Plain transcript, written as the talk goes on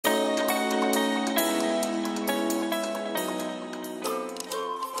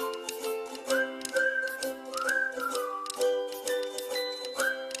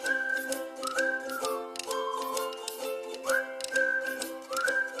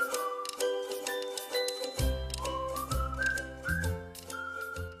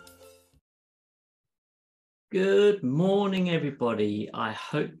Good morning, everybody. I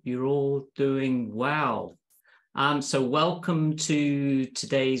hope you're all doing well. So welcome to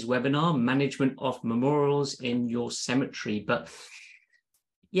today's webinar, Management of Memorials in Your Cemetery. But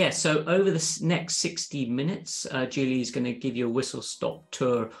yeah, so over the next 60 minutes, Julie is going to give you a whistle-stop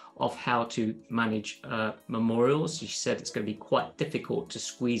tour of how to manage memorials. She said it's going to be quite difficult to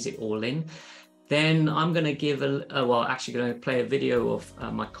squeeze it all in. Then I'm going to give going to play a video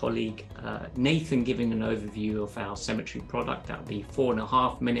of my colleague Nathan giving an overview of our cemetery product. That'll be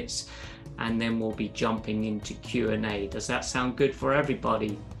 4.5 minutes, and then we'll be jumping into Q&A. Does that sound good for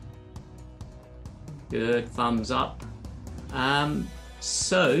everybody? Good, thumbs up. While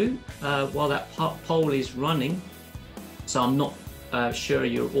that poll is running, so I'm not sure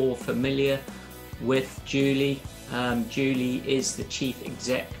you're all familiar with Julie. Julie is the Chief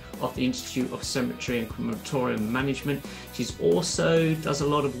Exec of the Institute of Cemetery and Crematorium Management. She's also does a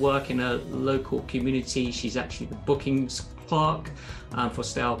lot of work in a local community. She's actually the bookings clerk for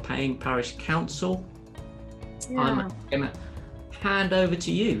Stourpaine Parish Council. Yeah. I'm going to hand over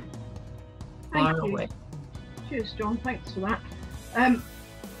to you. Thank you. Away. Cheers, John. Thanks for that.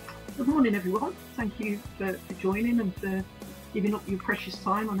 Good morning, everyone. Thank you for joining and for giving up your precious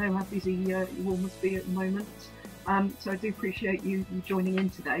time. I know how busy you all must be at the moment. So I do appreciate you joining in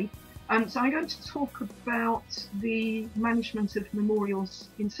today. So I'm going to talk about the management of memorials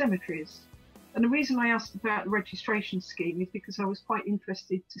in cemeteries. And the reason I asked about the registration scheme is because I was quite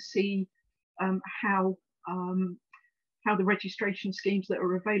interested to see how the registration schemes that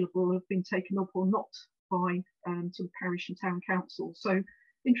are available have been taken up or not by sort of parish and town council. So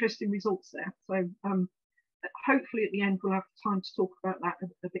interesting results there. So hopefully at the end we'll have time to talk about that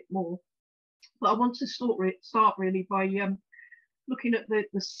a bit more. But I want to start really by looking at the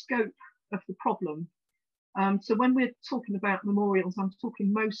scope of the problem. So when we're talking about memorials, I'm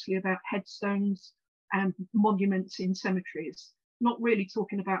talking mostly about headstones and monuments in cemeteries, not really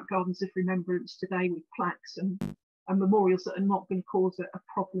talking about gardens of remembrance today with plaques and memorials that are not going to cause a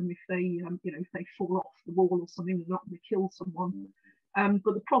problem if they, if they fall off the wall or something, they're not going to kill someone.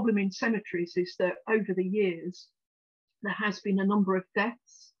 But the problem in cemeteries is that over the years, there has been a number of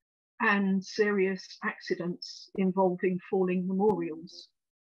deaths and serious accidents involving falling memorials.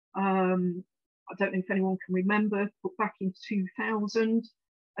 I don't know if anyone can remember, but back in 2000,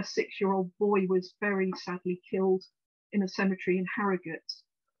 a 6-year-old boy was very sadly killed in a cemetery in Harrogate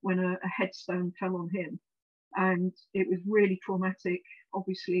when a headstone fell on him. And it was really traumatic,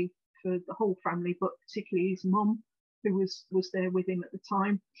 obviously, for the whole family, but particularly his mum, who was there with him at the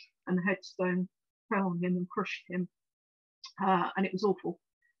time. And the headstone fell on him and crushed him. And it was awful.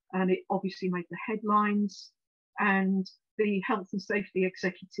 And it obviously made the headlines, and the health and safety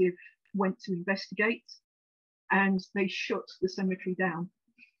executive went to investigate, and they shut the cemetery down,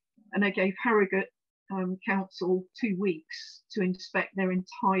 and they gave Harrogate Council 2 weeks to inspect their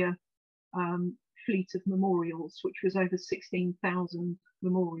entire fleet of memorials, which was over 16,000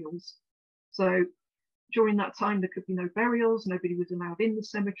 memorials. So during that time, there could be no burials, nobody was allowed in the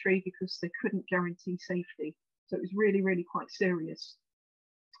cemetery because they couldn't guarantee safety. So it was really, really quite serious.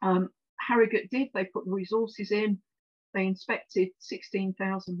 Harrogate did, they put the resources in, they inspected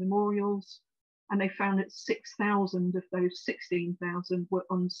 16,000 memorials, and they found that 6,000 of those 16,000 were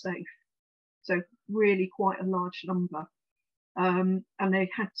unsafe. So really quite a large number. And they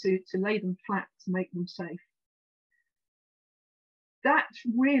had to lay them flat to make them safe. That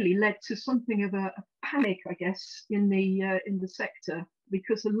really led to something of a panic, I guess, in the sector,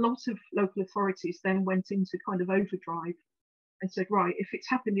 because a lot of local authorities then went into kind of overdrive and said, right, if it's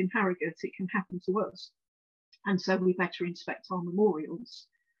happened in Harrogate, it can happen to us. And so we better inspect our memorials.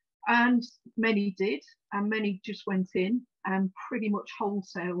 And many did, and many just went in and pretty much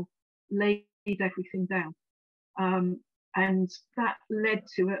wholesale laid everything down. And that led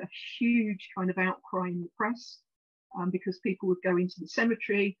to a huge kind of outcry in the press, because people would go into the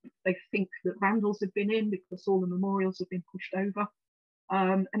cemetery, they think that vandals have been in because all the memorials have been pushed over,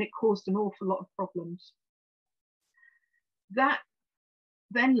 and it caused an awful lot of problems. That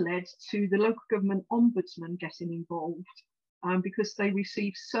then led to the local government ombudsman getting involved, because they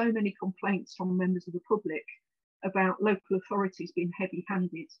received so many complaints from members of the public about local authorities being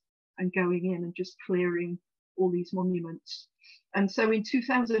heavy-handed and going in and just clearing all these monuments. And so in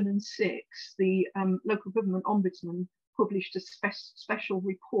 2006, the local government ombudsman published a special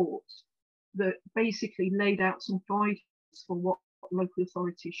report that basically laid out some guidance for what local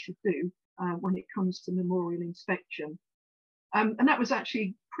authorities should do when it comes to memorial inspection. And that was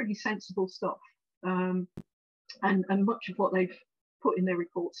actually pretty sensible stuff. And much of what they've put in their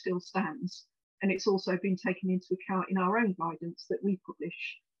report still stands. And it's also been taken into account in our own guidance that we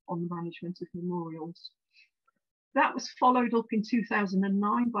publish on the management of memorials. That was followed up in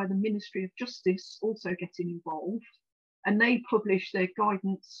 2009 by the Ministry of Justice also getting involved, and they published their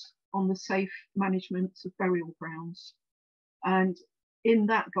guidance on the safe management of burial grounds. And in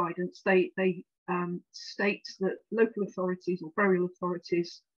that guidance, they state that local authorities or burial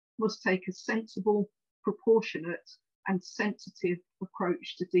authorities must take a sensible, proportionate and sensitive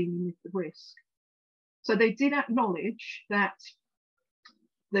approach to dealing with the risk. So they did acknowledge that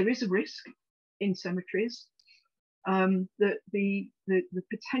there is a risk in cemeteries, that the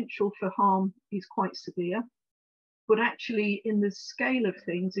potential for harm is quite severe. But actually, in the scale of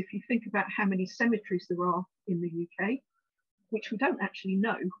things, if you think about how many cemeteries there are in the UK, which we don't actually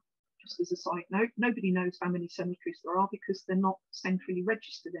know, just as a side note, nobody knows how many cemeteries there are because they're not centrally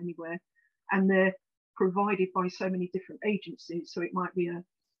registered anywhere, and they're provided by so many different agencies. So it might be a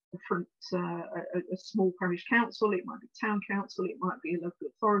small parish council, it might be town council, it might be a local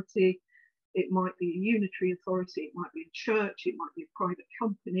authority, it might be a unitary authority, it might be a church, it might be a private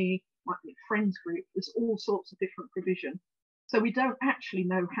company, it might be a friends group. There's all sorts of different provision. So we don't actually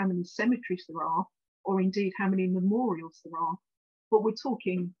know how many cemeteries there are, or indeed how many memorials there are, but we're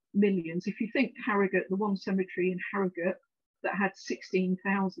talking millions. If you think Harrogate, the one cemetery in Harrogate that had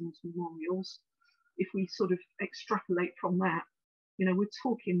 16,000 memorials, if we sort of extrapolate from that, you know, we're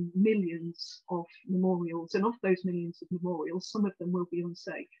talking millions of memorials, and of those millions of memorials, some of them will be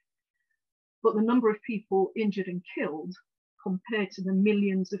unsafe. But the number of people injured and killed compared to the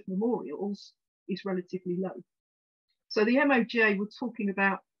millions of memorials is relatively low. So the MOJ were talking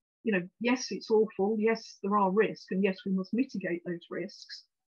about, you know, yes, it's awful, yes, there are risks, and yes, we must mitigate those risks,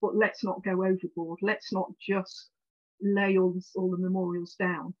 but let's not go overboard. Let's not just lay all the memorials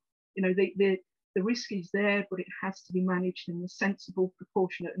down. You know, the risk is there, but it has to be managed in a sensible,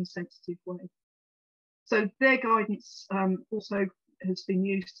 proportionate and sensitive way. So their guidance also has been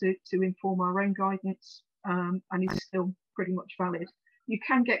used to inform our own guidance, and is still pretty much valid. You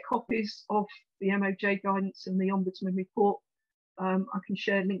can get copies of the MOJ guidance and the Ombudsman report. I can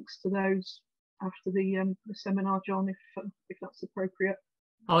share links to those after the seminar, John, if that's appropriate.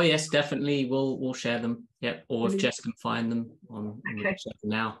 Oh yes, definitely. We'll share them. Yep. Or if Jess can find them on okay.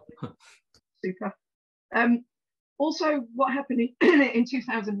 now. Super. Also, what happened in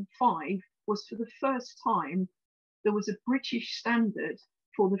 2005 was, for the first time, there was a British standard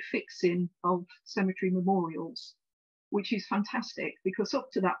for the fixing of cemetery memorials, which is fantastic, because up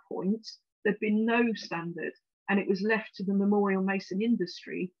to that point, there'd been no standard, and it was left to the memorial mason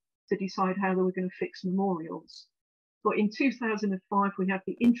industry to decide how they were going to fix memorials. But in 2005, we had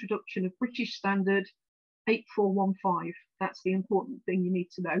the introduction of British Standard 8415. That's the important thing you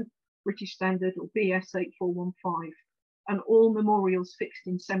need to know. British Standard, or BS 8415. And all memorials fixed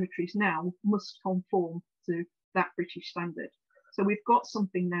in cemeteries now must conform to that British Standard. So we've got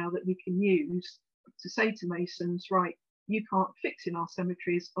something now that we can use to say to masons, right, you can't fix in our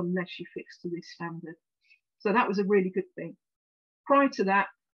cemeteries unless you fix to this standard. So that was a really good thing. Prior to that,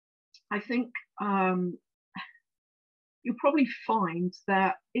 I think you'll probably find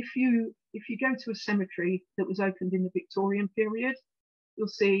that if you go to a cemetery that was opened in the Victorian period, you'll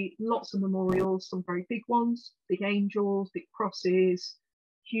see lots of memorials, some very big ones, big angels, big crosses,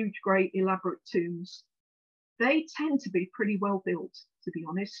 huge, great, elaborate tombs. They tend to be pretty well built, to be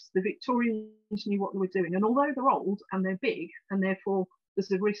honest. The Victorians knew what they were doing. And although they're old and they're big, and therefore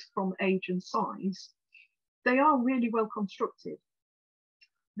there's a risk from age and size, they are really well constructed.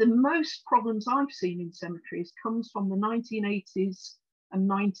 The most problems I've seen in cemeteries comes from the 1980s and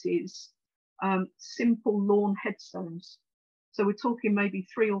 90s, simple lawn headstones. So we're talking maybe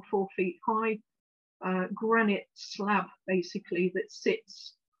 3 or 4 feet high, granite slab basically that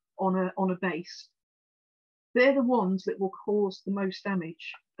sits on a base. They're the ones that will cause the most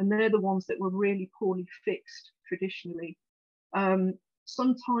damage, and they're the ones that were really poorly fixed traditionally.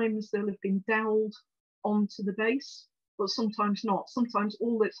 Sometimes they'll have been dowelled onto the base, but sometimes not. Sometimes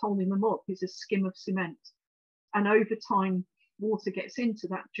all that's holding them up is a skim of cement, and over time water gets into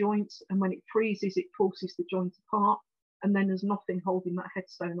that joint, and when it freezes it forces the joint apart, and then there's nothing holding that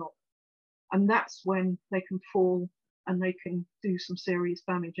headstone up, and that's when they can fall and they can do some serious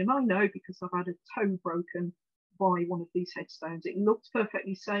damage. And I know, because I've had a toe broken by one of these headstones. It looked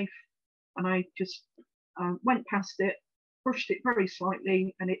perfectly safe, and I just went past it, brushed it very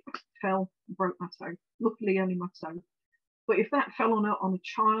slightly, and it fell and broke my toe. Luckily only my toe. But if that fell on a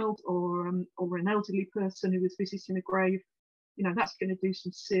child or an elderly person who was visiting a grave, you know, that's going to do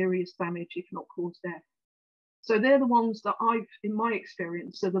some serious damage, if not cause death. So they're the ones that in my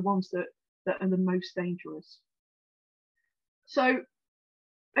experience, are the ones that are the most dangerous. So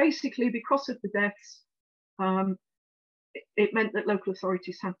basically, because of the deaths, it meant that local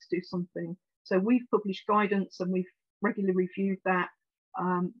authorities had to do something. So we've published guidance and we've regularly reviewed that,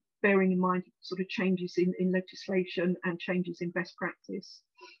 bearing in mind sort of changes in legislation and changes in best practice.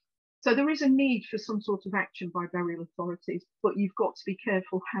 So there is a need for some sort of action by burial authorities, but you've got to be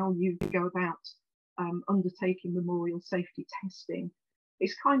careful how you go about undertaking memorial safety testing.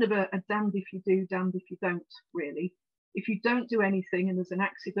 It's kind of a damned if you do, damned if you don't, really. If you don't do anything and there's an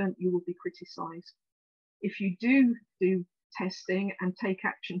accident, you will be criticised. If you do testing and take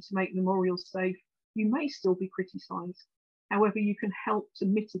action to make memorials safe, you may still be criticised. However, you can help to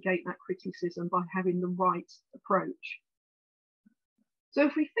mitigate that criticism by having the right approach. So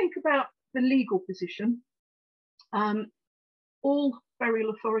if we think about the legal position, all burial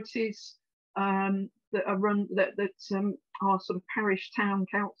authorities that are run, that are sort of parish, town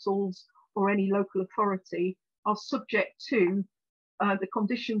councils or any local authority are subject to the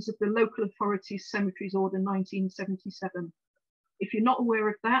conditions of the Local Authorities Cemeteries Order 1977. If you're not aware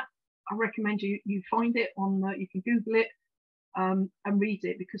of that, I recommend you find it on, you can Google it and read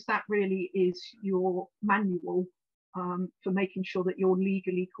it, because that really is your manual for making sure that you're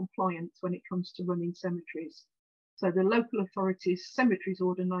legally compliant when it comes to running cemeteries. So the Local Authorities Cemeteries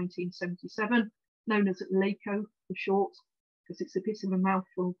Order 1977, known as LACO for short, because it's a bit of a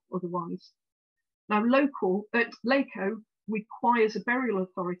mouthful otherwise. Now LACO requires a burial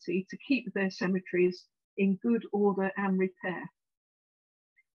authority to keep their cemeteries in good order and repair.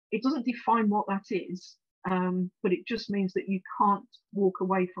 It doesn't define what that is, but it just means that you can't walk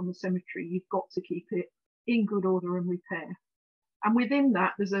away from the cemetery. You've got to keep it in good order and repair. And within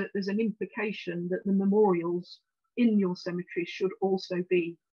that, there's an implication that the memorials in your cemetery should also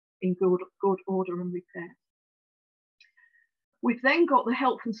be in good order and repair. We've then got the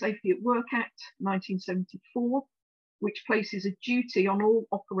Health and Safety at Work Act 1974, which places a duty on all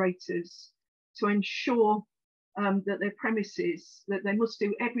operators to ensure that their premises, that they must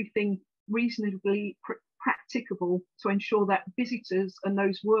do everything reasonably practicable to ensure that visitors and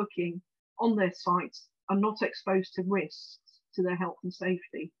those working on their sites are not exposed to risks to their health and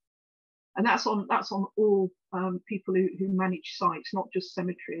safety. And that's on all people who manage sites, not just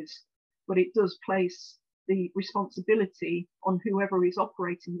cemeteries, but it does place the responsibility on whoever is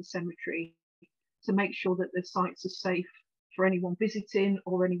operating the cemetery to make sure that the sites are safe for anyone visiting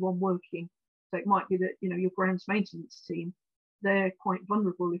or anyone working. So it might be that, you know, your grounds maintenance team, they're quite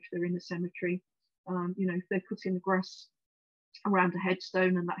vulnerable if they're in the cemetery. You know, if they're cutting the grass around a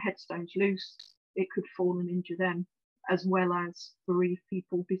headstone and that headstone's loose, it could fall and injure them, as well as bereaved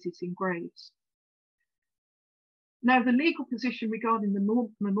people visiting graves. Now, the legal position regarding the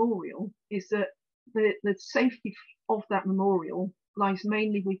memorial is that the safety of that memorial lies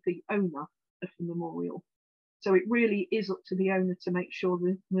mainly with the owner of the memorial. So it really is up to the owner to make sure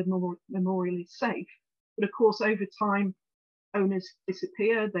the memorial is safe. But of course, over time, owners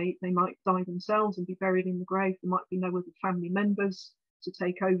disappear. They might die themselves and be buried in the grave. There might be no other family members to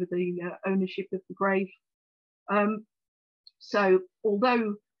take over the ownership of the grave. So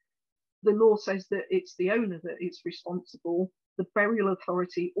although the law says that it's the owner that is responsible, the Burial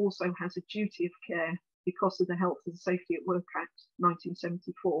Authority also has a duty of care because of the Health and Safety at Work Act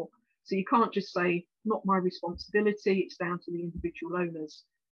 1974. So you can't just say, not my responsibility, it's down to the individual owners.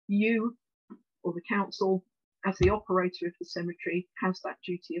 You or the council, as the operator of the cemetery, has that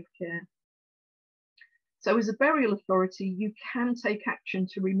duty of care. So as a burial authority, you can take action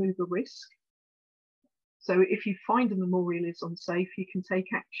to remove a risk. So if you find a memorial is unsafe, you can take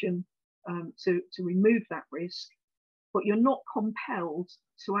action to remove that risk, but you're not compelled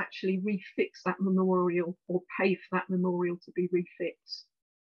to actually refix that memorial or pay for that memorial to be refixed.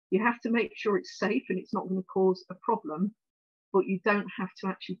 You have to make sure it's safe and it's not going to cause a problem, but you don't have to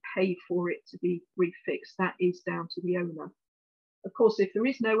actually pay for it to be refixed. That is down to the owner. Of course, if there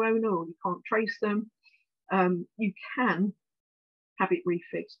is no owner or you can't trace them, you can have it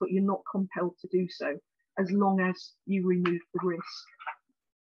refixed, but you're not compelled to do so as long as you remove the risk.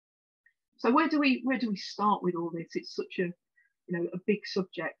 So where do we start with all this? It's such a a big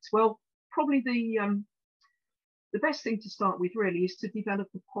subject. Well, probably the best thing to start with really is to develop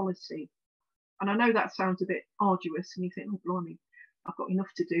a policy. And I know that sounds a bit arduous and you think, oh blimey, I've got enough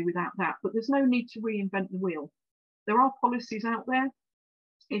to do without that, but there's no need to reinvent the wheel. There are policies out there.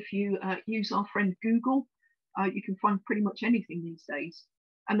 If you use our friend Google, you can find pretty much anything these days.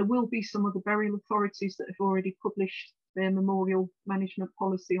 And there will be some of the burial authorities that have already published their memorial management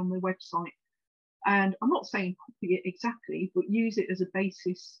policy on their website. And I'm not saying copy it exactly, but use it as a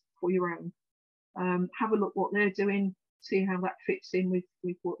basis for your own. Have a look what they're doing, see how that fits in with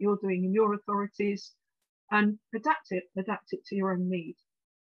what you're doing in your authorities, and adapt it to your own need.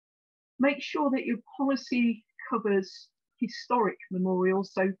 Make sure that your policy covers historic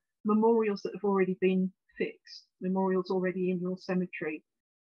memorials, so memorials that have already been fixed, memorials already in your cemetery,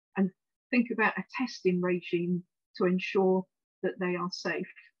 and think about a testing regime to ensure that they are safe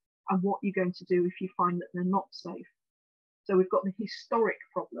and what you're going to do if you find that they're not safe. So we've got the historic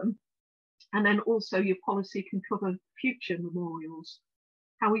problem, and then also your policy can cover future memorials.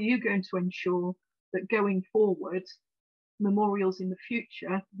 How are you going to ensure that going forward, memorials in the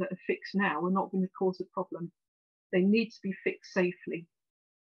future that are fixed now are not going to cause a problem? They need to be fixed safely.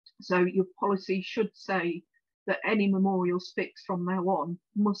 So your policy should say that any memorials fixed from now on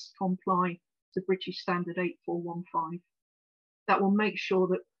must comply to British Standard 8415. That will make sure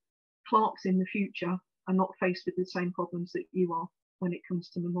that clerks in the future are not faced with the same problems that you are when it comes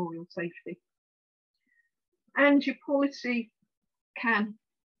to memorial safety. And your policy can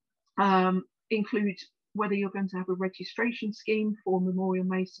include whether you're going to have a registration scheme for memorial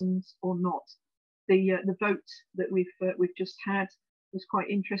masons or not. The vote that we've just had was quite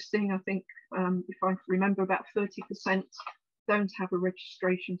interesting. I think if I remember, about 30% don't have a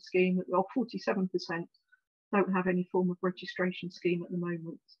registration scheme, or 47% don't have any form of registration scheme at the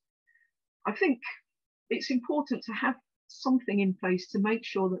moment. I think it's important to have something in place to make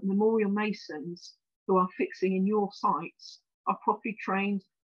sure that memorial masons who are fixing in your sites are properly trained,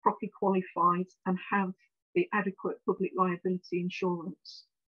 properly qualified, and have the adequate public liability insurance.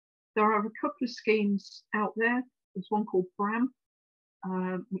 There are a couple of schemes out there. There's one called BRAMM,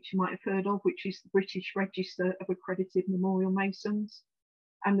 which you might have heard of, which is the British Register of Accredited Memorial Masons.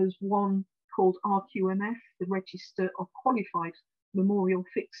 And there's one called RQMF, the Register of Qualified Memorial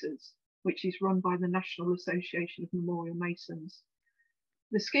Fixers, which is run by the National Association of Memorial Masons.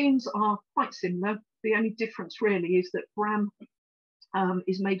 The schemes are quite similar. The only difference really is that BRAMM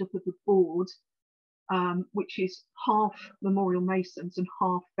is made up of a board, which is half memorial masons and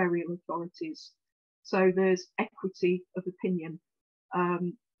half burial authorities. So there's equity of opinion,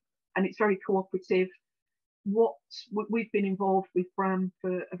 and it's very cooperative. We've been involved with BRAMM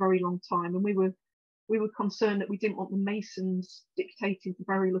for a very long time, and we were concerned that we didn't want the masons dictating to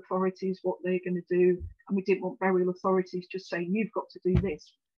burial authorities what they're going to do, and we didn't want burial authorities just saying, you've got to do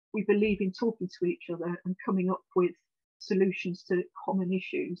this. We believe in talking to each other and coming up with solutions to common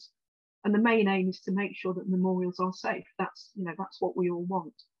issues. And the main aim is to make sure that memorials are safe. That's what we all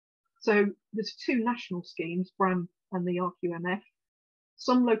want. So there's two national schemes, BRAMM and the RQMF.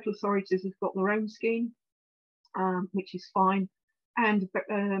 Some local authorities have got their own scheme, which is fine. And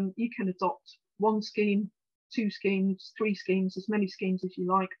you can adopt one scheme, two schemes, three schemes, as many schemes as you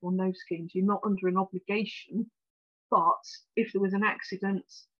like, or no schemes. You're not under an obligation. But if there was an accident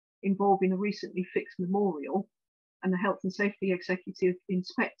involving a recently fixed memorial and the health and safety executive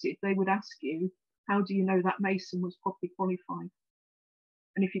inspected, they would ask you, how do you know that mason was properly qualified?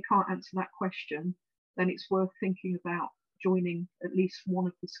 And if you can't answer that question, then it's worth thinking about joining at least one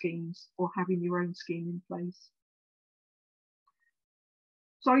of the schemes or having your own scheme in place.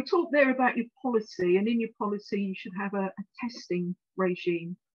 So I talked there about your policy, and in your policy you should have a testing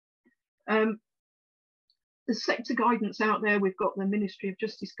regime. The sector guidance out there, we've got the Ministry of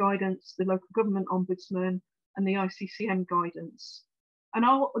Justice guidance, the Local Government Ombudsman, and the ICCM guidance. And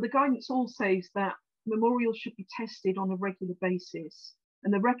the guidance all says that memorials should be tested on a regular basis.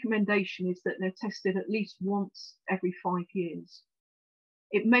 And the recommendation is that they're tested at least once every 5 years.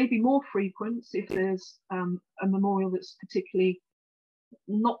 It may be more frequent if there's a memorial that's particularly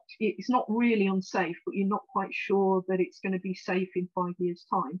it's not really unsafe, but you're not quite sure that it's going to be safe in 5 years'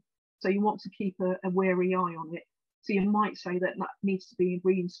 time. So you want to keep a wary eye on it. So you might say that needs to be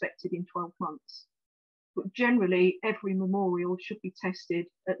re-inspected in 12 months. But generally, every memorial should be tested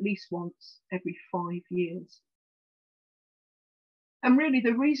at least once every 5 years. And really,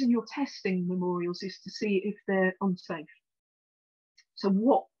 the reason you're testing memorials is to see if they're unsafe. So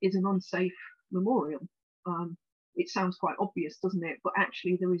what is an unsafe memorial? It sounds quite obvious, doesn't it? But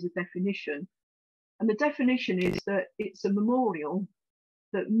actually, there is a definition. And the definition is that it's a memorial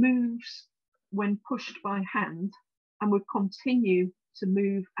that moves when pushed by hand and would continue to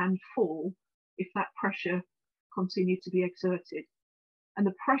move and fall if that pressure continued to be exerted. And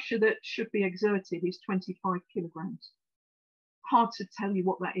the pressure that should be exerted is 25 kilograms. Hard to tell you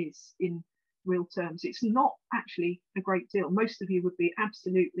what that is in real terms. It's not actually a great deal. Most of you would be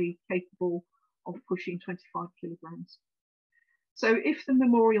absolutely capable of pushing 25 kilograms. So if the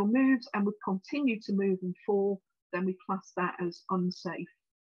memorial moves and would continue to move and fall, then we class that as unsafe.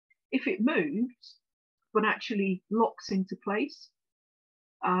 If it moves, but actually locks into place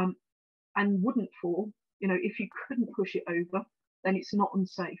and wouldn't fall, if you couldn't push it over, then it's not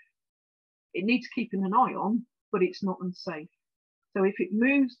unsafe. It needs keeping an eye on, but it's not unsafe. So if it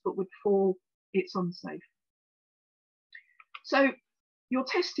moves but would fall, it's unsafe. So your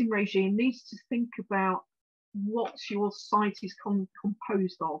testing regime needs to think about what your site is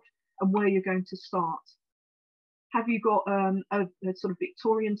composed of and where you're going to start. Have you got a sort of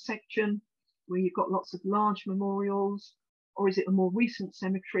Victorian section where you've got lots of large memorials, or is it a more recent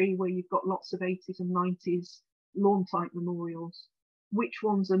cemetery where you've got lots of 80s and 90s lawn type memorials? Which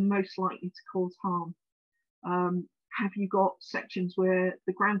ones are most likely to cause harm? Have you got sections where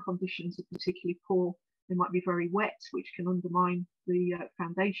the ground conditions are particularly poor? They might be very wet, which can undermine the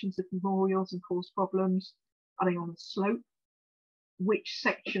foundations of memorials and cause problems. Are they on a slope? Which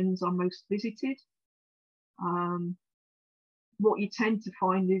sections are most visited? What you tend to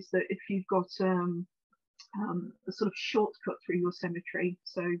find is that if you've got a sort of shortcut through your cemetery,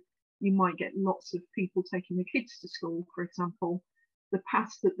 so you might get lots of people taking their kids to school, for example, the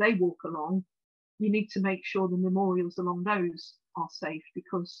paths that they walk along, you need to make sure the memorials along those are safe,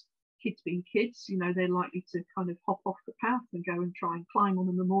 because kids being kids, you know, they're likely to kind of hop off the path and go and try and climb on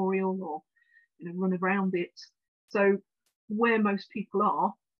a memorial, or, you know, run around it. So where most people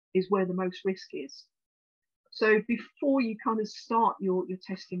are is where the most risk is. So before you kind of start your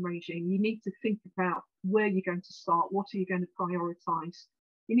testing regime, you need to think about where you're going to start, what are you going to prioritise.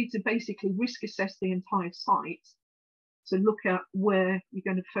 You need to basically risk assess the entire site. So look at where you're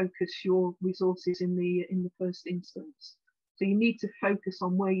going to focus your resources in the first instance. So you need to focus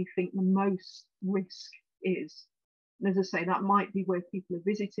on where you think the most risk is. And as I say, that might be where people are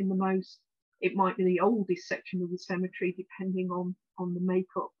visiting the most. It might be the oldest section of the cemetery, depending on the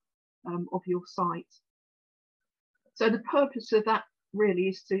makeup of your site. So the purpose of that really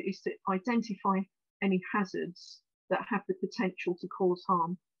is to identify any hazards that have the potential to cause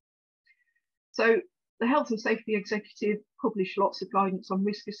harm. So the Health and Safety Executive published lots of guidance on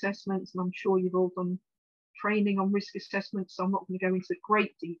risk assessments, and I'm sure you've all done training on risk assessments, so I'm not going to go into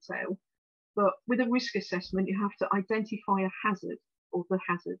great detail. But with a risk assessment, you have to identify a hazard or the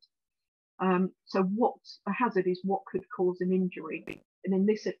hazard. So what a hazard is, what could cause an injury. And in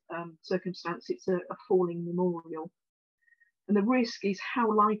this circumstance, it's a falling memorial. And the risk is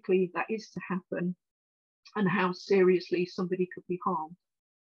how likely that is to happen and how seriously somebody could be harmed.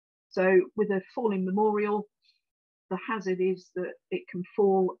 So with a falling memorial, the hazard is that it can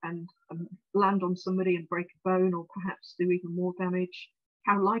fall and land on somebody and break a bone, or perhaps do even more damage.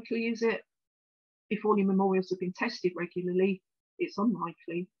 How likely is it? If all your memorials have been tested regularly, it's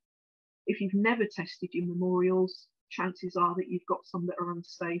unlikely. If you've never tested your memorials, chances are that you've got some that are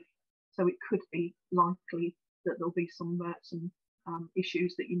unsafe. So it could be likely that there'll be some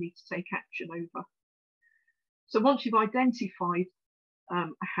issues that you need to take action over. So once you've identified a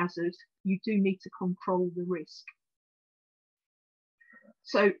hazard, you do need to control the risk.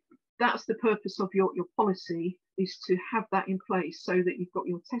 So that's the purpose of your policy, is to have that in place so that you've got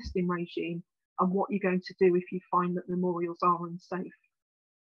your testing regime and what you're going to do if you find that memorials are unsafe.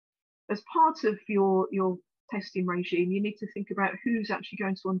 As part of your testing regime, you need to think about who's actually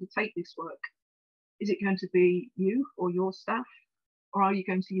going to undertake this work. Is it going to be you or your staff, or are you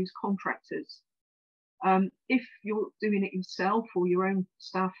going to use contractors? If you're doing it yourself, or your own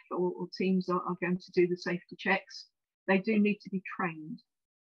staff or teams are going to do the safety checks, they do need to be trained.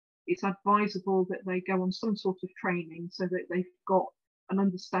 It's advisable that they go on some sort of training so that they've got an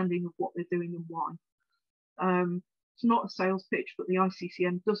understanding of what they're doing and why. It's not a sales pitch, but the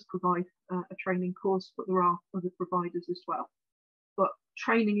ICCM does provide a training course, but there are other providers as well. But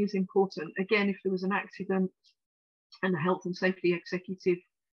training is important. Again, if there was an accident and the Health and Safety Executive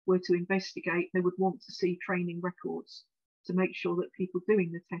were to investigate, they would want to see training records to make sure that people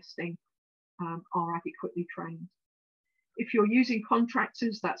doing the testing are adequately trained. If you're using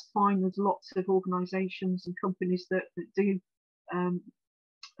contractors, that's fine. There's lots of organisations and companies that do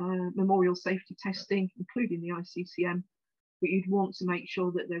memorial safety testing, including the ICCM, but you'd want to make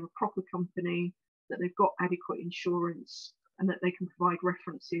sure that they're a proper company, that they've got adequate insurance, and that they can provide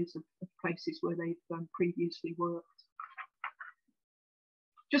references of places where they've previously worked.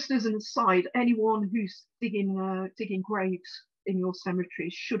 Just as an aside, anyone who's digging graves in your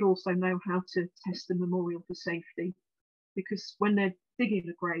cemeteries should also know how to test the memorial for safety, because when they're digging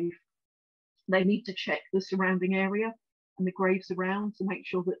a grave, they need to check the surrounding area and the graves around to make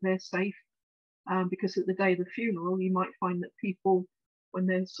sure that they're safe. Because at the day of the funeral, you might find that people, when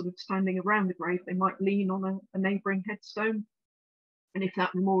they're sort of standing around the grave, they might lean on a neighbouring headstone. And if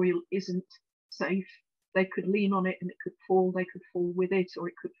that memorial isn't safe, they could lean on it and it could fall, they could fall with it, or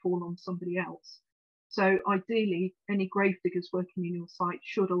it could fall on somebody else. So ideally, any grave diggers working in your site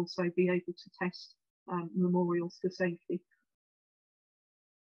should also be able to test memorials for safety.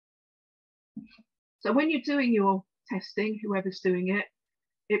 So when you're doing your testing, whoever's doing it,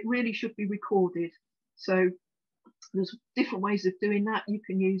 it really should be recorded. So There's different ways of doing that. You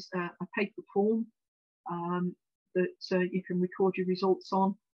can use a paper form that you can record your results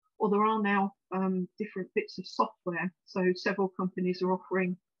on, or there are now different bits of software. So several companies are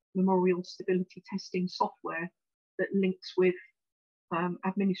offering memorial stability testing software that links with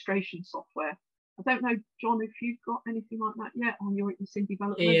administration software. I don't know, John, if you've got anything like that yet on your it's in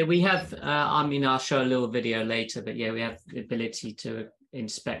development. Yeah, we have. I mean, I'll show a little video later, but yeah, we have the ability to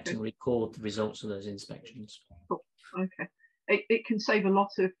inspect and record the results of those inspections. Cool. Okay. It can save a lot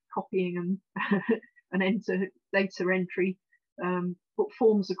of copying and and data entry, but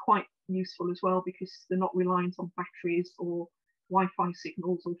forms are quite useful as well because they're not reliant on batteries or Wi-Fi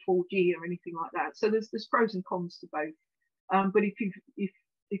signals or 4G or anything like that. So there's pros and cons to both. But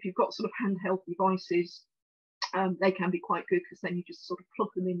if you've got sort of handheld devices, they can be quite good because then you just sort of plug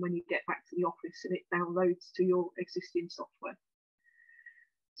them in when you get back to the office and it downloads to your existing software.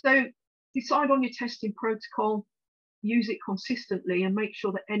 So decide on your testing protocol, use it consistently, and make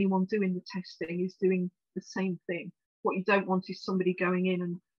sure that anyone doing the testing is doing the same thing. What you don't want is somebody going in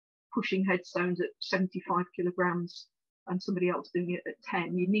and pushing headstones at 75 kilograms and somebody else doing it at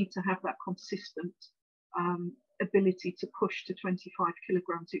 10. You need to have that consistent ability to push to 25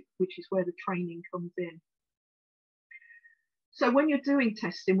 kilograms, which is where the training comes in. So when you're doing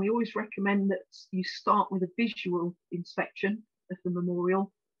testing, we always recommend that you start with a visual inspection of the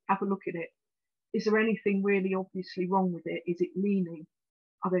memorial. Have a look at it. Is there anything really obviously wrong with it? Is it leaning?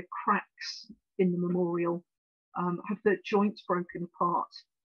 Are there cracks in the memorial? Have the joints broken apart?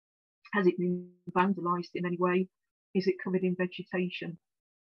 Has it been vandalized in any way? Is it covered in vegetation?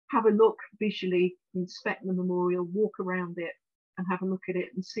 Have a look visually, inspect the memorial, walk around it and have a look at it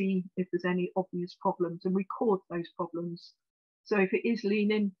and see if there's any obvious problems and record those problems. So if it is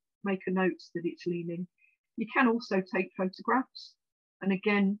leaning, make a note that it's leaning. You can also take photographs. And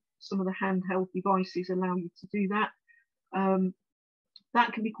again, some of the handheld devices allow you to do that.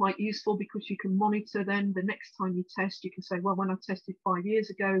 That can be quite useful because you can monitor then the next time you test, you can say, well, when I tested 5 years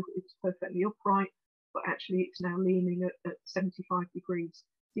ago, it's perfectly upright, but actually it's now leaning at 75 degrees.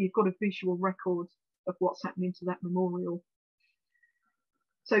 So you've got a visual record of what's happening to that memorial.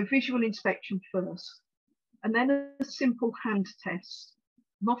 So visual inspection first, and then a simple hand test.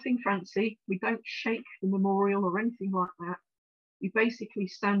 Nothing fancy. We don't shake the memorial or anything like that. You basically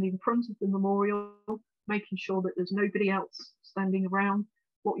stand in front of the memorial, making sure that there's nobody else standing around.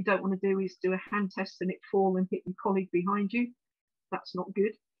 What you don't want to do is do a hand test and it fall and hit your colleague behind you. That's not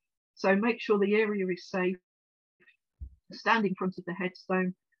good. So make sure the area is safe. Stand in front of the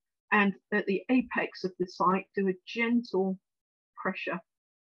headstone and at the apex of the site, do a gentle pressure,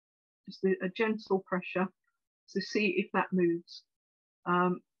 just a gentle pressure to see if that moves.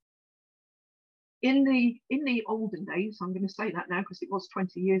 In the olden days, I'm going to say that now because it was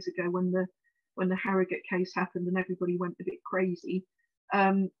 20 years ago when the Harrogate case happened and everybody went a bit crazy.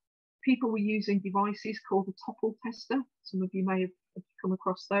 People were using devices called a topple tester. Some of you may have come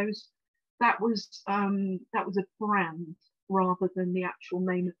across those. That was a brand rather than the actual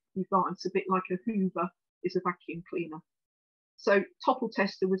name of the device, a bit like a Hoover is a vacuum cleaner. So topple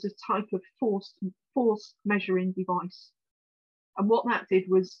tester was a type of force measuring device. And what that did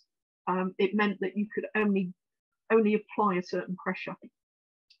was it meant that you could only apply a certain pressure.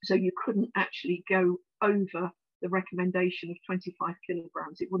 So you couldn't actually go over the recommendation of 25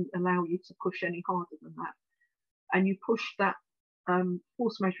 kilograms. It wouldn't allow you to push any harder than that. And you push that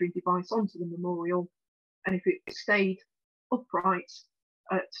force measuring device onto the memorial, and if it stayed upright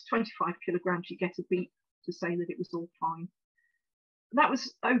at 25 kilograms, you get a beep to say that it was all fine. That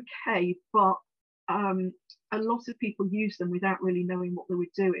was okay, but a lot of people used them without really knowing what they were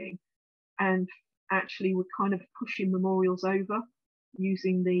doing, and actually were kind of pushing memorials over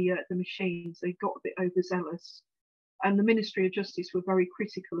using the machines. They got a bit overzealous, and the Ministry of Justice were very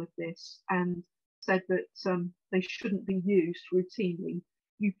critical of this and said that they shouldn't be used routinely.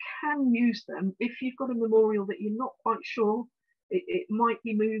 You can use them if you've got a memorial that you're not quite sure, it might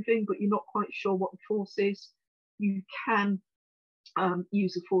be moving, but you're not quite sure what the force is. You can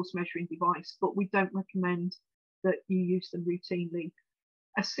use a force measuring device, but we don't recommend that you use them routinely.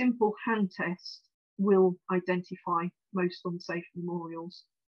 A simple hand test will identify most unsafe memorials.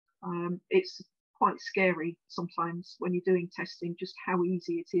 It's quite scary sometimes when you're doing testing, just how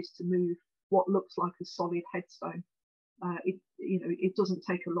easy it is to move what looks like a solid headstone. It doesn't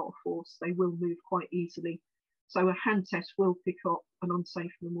take a lot of force. They will move quite easily. So a hand test will pick up an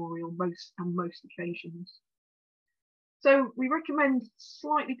unsafe memorial most occasions. So we recommend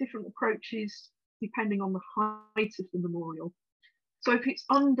slightly different approaches depending on the height of the memorial. So if it's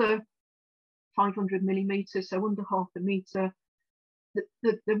under 500 millimeters, so under half a meter,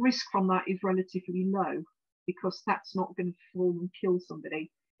 the risk from that is relatively low. because that's not going to fall and kill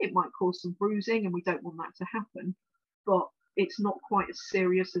somebody. It might cause some bruising, and we don't want that to happen, but it's not quite as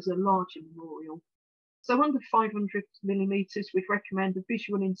serious as a larger memorial. So under 500 millimetres, we'd recommend a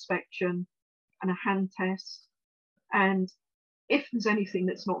visual inspection and a hand test. And if there's anything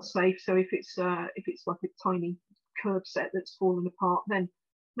that's not safe, so if it's like a tiny curb set that's fallen apart, then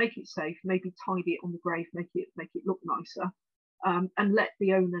make it safe. Maybe tidy it on the grave, make it look nicer, and let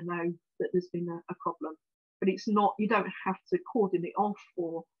the owner know that there's been a problem. But it's not, you don't have to cordon it off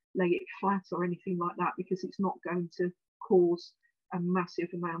or lay it flat or anything like that, because it's not going to cause a massive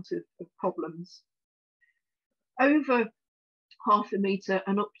amount of problems. Over 0.5 metre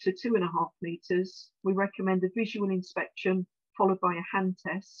and up to 2.5 metres, we recommend a visual inspection followed by a hand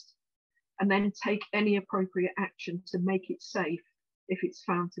test, and then take any appropriate action to make it safe if it's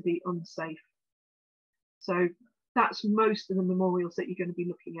found to be unsafe. So that's most of the memorials that you're going to be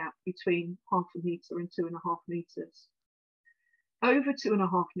looking at, between 0.5 metre and 2.5 metres. Over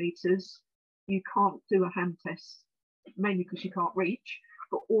 2.5 metres, you can't do a hand test, mainly because you can't reach,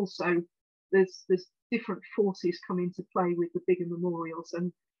 but also there's different forces come into play with the bigger memorials,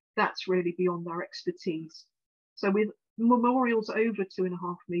 and that's really beyond our expertise. So with memorials over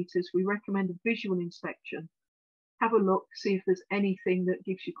 2.5 metres, we recommend a visual inspection. Have a look, see if there's anything that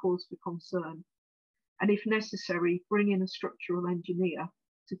gives you cause for concern. And if necessary, bring in a structural engineer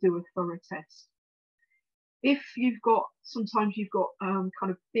to do a thorough test. If you've got, sometimes you've got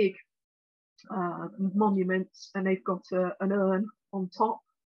kind of big monuments, and they've got an urn on top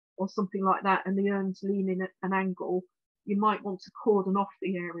or something like that, and the urn's leaning at an angle, you might want to cordon off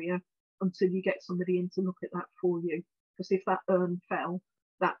the area until you get somebody in to look at that for you, because if that urn fell,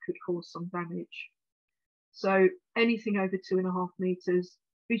 that could cause some damage. So anything over 2.5 metres,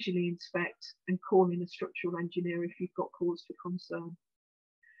 visually inspect and call in a structural engineer if you've got cause for concern.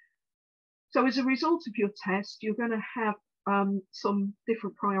 So as a result of your test, you're going to have some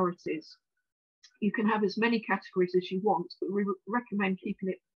different priorities. You can have as many categories as you want, but we recommend keeping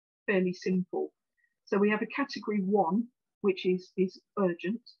it fairly simple. So we have a category 1, which is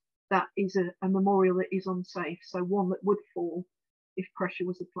urgent. That is a memorial that is unsafe, so one that would fall if pressure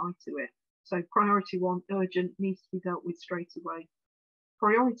was applied to it. So priority 1, urgent, needs to be dealt with straight away.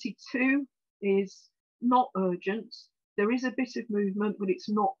 Priority 2 is not urgent. There is a bit of movement, but it's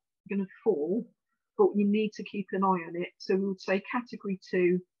not going to fall, but you need to keep an eye on it. So we would say category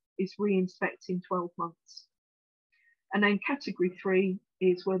 2 is re-inspect in 12 months. And then category 3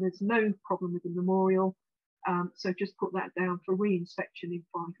 is where there's no problem with the memorial. So just put that down for re-inspection in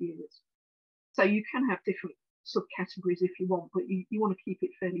 5 years. So you can have different subcategories if you want, but you want to keep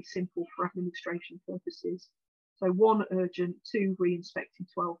it fairly simple for administration purposes. So 1, urgent, 2, re-inspect in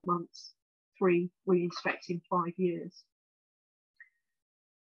 12 months, 3, re-inspect in 5 years.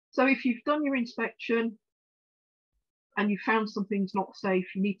 So if you've done your inspection and you found something's not safe,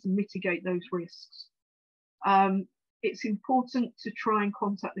 you need to mitigate those risks. It's important to try and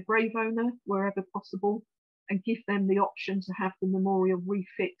contact the grave owner wherever possible and give them the option to have the memorial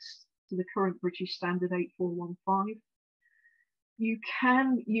refixed to the current British Standard 8415. You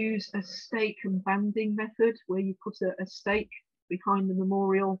can use a stake and banding method, where you put a stake behind the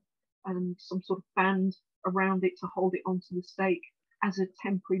memorial and some sort of band around it to hold it onto the stake as a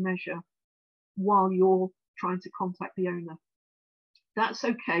temporary measure while you're trying to contact the owner. That's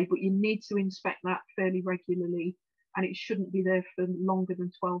okay, but you need to inspect that fairly regularly, and it shouldn't be there for longer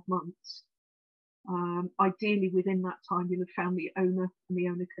than 12 months. Ideally, within that time, you'll have found the owner, and the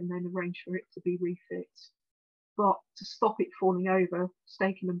owner can then arrange for it to be refit. But to stop it falling over,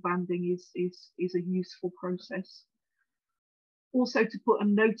 staking and banding is a useful process. Also, to put a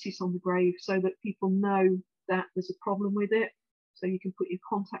notice on the grave so that people know that there's a problem with it. So you can put your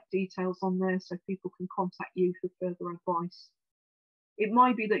contact details on there so people can contact you for further advice. It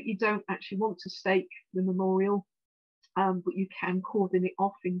might be that you don't actually want to stake the memorial, but you can cordon it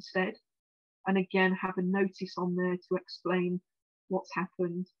off instead. And again, have a notice on there to explain what's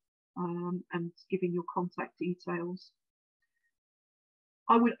happened and giving your contact details.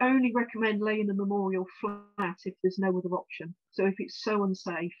 I would only recommend laying the memorial flat if there's no other option. So if it's so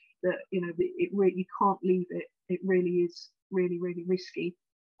unsafe that you can't leave it, it really is really risky,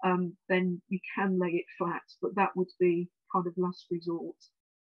 then you can lay it flat, but that would be kind of last resort.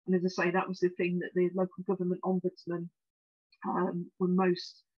 And as I say, that was the thing that the local government ombudsman were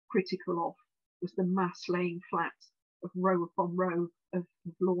most critical of, was the mass laying flat of row upon row of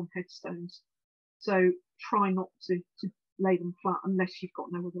lawn headstones. So try not to lay them flat unless you've got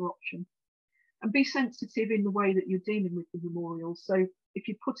no other option. And be sensitive in the way that you're dealing with the memorials. So if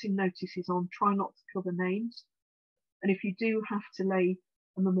you're putting notices on, try not to cover names. And if you do have to lay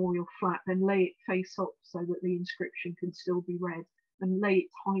a a memorial flat, then lay it face up so that the inscription can still be read, and lay it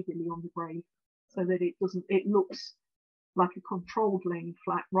tidily on the grave so that it looks like a controlled laying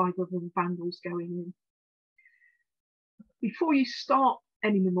flat rather than vandals going in. Before you start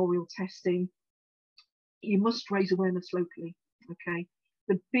any memorial testing, you must raise awareness locally, okay?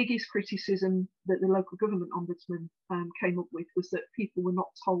 The biggest criticism that the local government ombudsman came up with was that people were not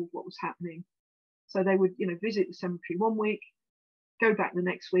told what was happening. So they would, visit the cemetery one week, go back the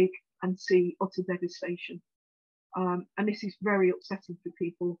next week and see utter devastation. And this is very upsetting for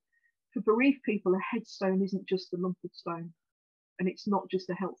people. For bereaved people, a headstone isn't just a lump of stone, and it's not just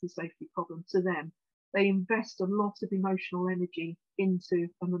a health and safety problem to them. They invest a lot of emotional energy into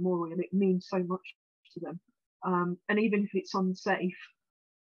a memorial. It means so much to them. And even if it's unsafe,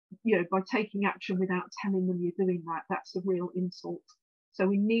 by taking action without telling them you're doing that, that's a real insult. So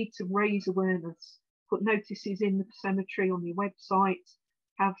we need to raise awareness, put notices in the cemetery on your website,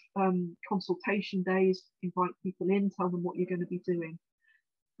 have consultation days, invite people in, tell them what you're going to be doing.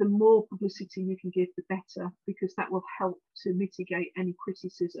 The more publicity you can give, the better, because that will help to mitigate any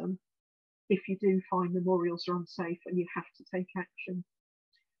criticism if you do find memorials are unsafe and you have to take action.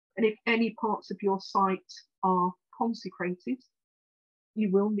 And if any parts of your site are consecrated,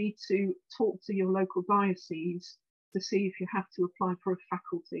 you will need to talk to your local diocese to see if you have to apply for a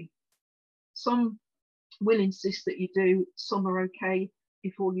faculty. Some will insist that you do, some are okay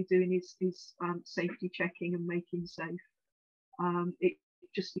if all you're doing is safety checking and making safe. It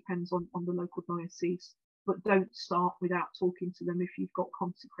just depends on the local diocese, but don't start without talking to them if you've got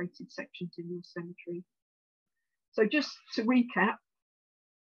consecrated sections in your cemetery. So just to recap,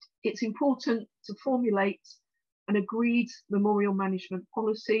 it's important to formulate an agreed memorial management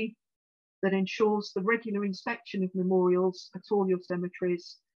policy that ensures the regular inspection of memorials at all your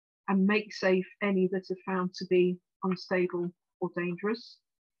cemeteries and make safe any that are found to be unstable or dangerous.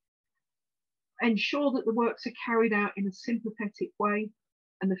 Ensure that the works are carried out in a sympathetic way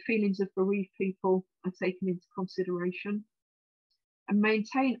and the feelings of bereaved people are taken into consideration. And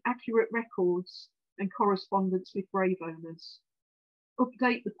maintain accurate records and correspondence with grave owners.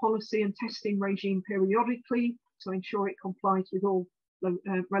 Update the policy and testing regime periodically to ensure it complies with all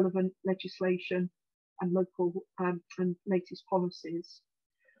relevant legislation and local and latest policies.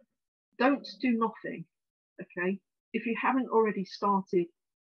 Don't do nothing, okay? If you haven't already started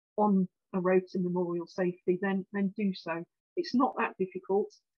on a road to memorial safety, then do so. It's not that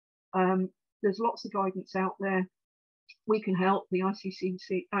difficult. There's lots of guidance out there. We can help, the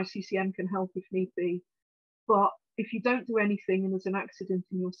ICCM can help if need be. But if you don't do anything and there's an accident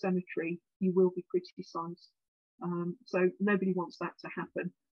in your cemetery, you will be criticised. So nobody wants that to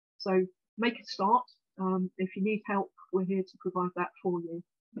happen. So make a start. If you need help, we're here to provide that for you.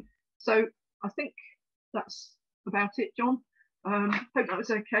 So I think that's about it, John. Hope that was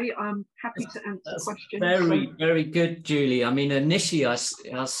okay. I'm happy to answer questions. Very good, Julie. I mean, initially I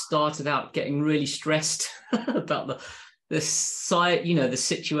started out getting really stressed about the size, the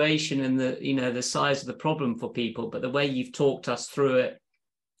situation and the size of the problem for people. But the way you've talked us through it,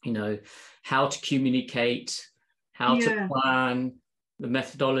 how to communicate, how to plan, the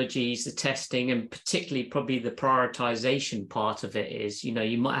methodologies, the testing, and particularly probably the prioritization part of it is,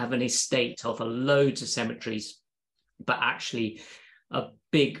 you might have an estate of loads of cemeteries, but actually a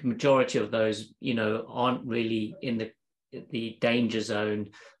big majority of those, aren't really in the danger zone.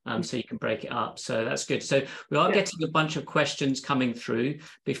 So you can break it up. So that's good. So we are getting a bunch of questions coming through.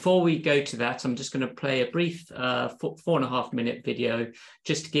 Before we go to that, I'm just going to play a brief 4.5 minute video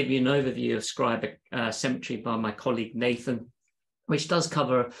just to give you an overview of Scribe Cemetery by my colleague Nathan, which does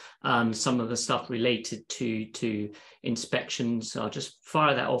cover some of the stuff related to inspections. I'll just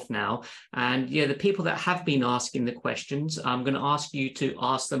fire that off now. And the people that have been asking the questions, I'm going to ask you to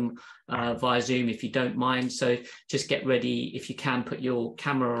ask them via Zoom if you don't mind. So just get ready, if you can, put your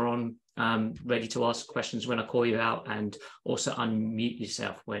camera on, ready to ask questions when I call you out, and also unmute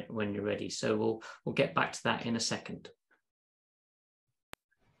yourself when you're ready. So we'll get back to that in a second.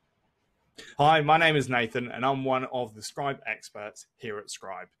 Hi, my name is Nathan and I'm one of the Scribe experts here at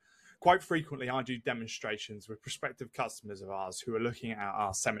Scribe. Quite frequently I do demonstrations with prospective customers of ours who are looking at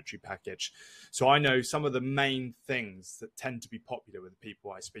our cemetery package. So I know some of the main things that tend to be popular with the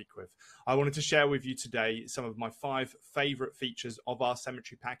people I speak with. I wanted to share with you today some of my 5 favourite features of our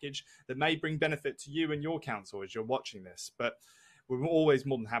cemetery package that may bring benefit to you and your council as you're watching this, but we're always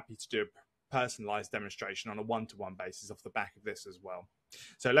more than happy to do a personalised demonstration on a one-to-one basis off the back of this as well.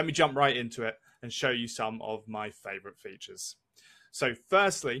 So let me jump right into it and show you some of my favourite features. So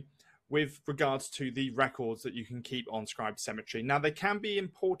firstly, with regards to the records that you can keep on Scribe Cemetery. Now they can be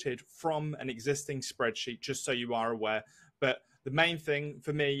imported from an existing spreadsheet, just so you are aware, but The main thing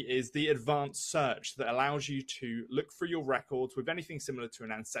for me is the advanced search that allows you to look through your records with anything similar to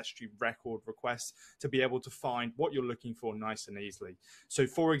an ancestry record request to be able to find what you're looking for nice and easily. So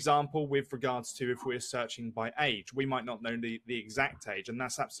for example, with regards to if we're searching by age, we might not know the exact age, and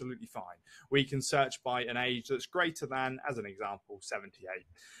that's absolutely fine. We can search by an age that's greater than, as an example, 78.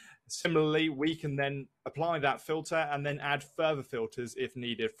 Similarly, we can then apply that filter and then add further filters if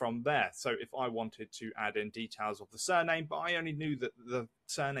needed from there. So if I wanted to add in details of the surname, but I only knew that the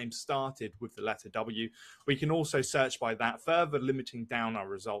surname started with the letter W, we can also search by that, further limiting down our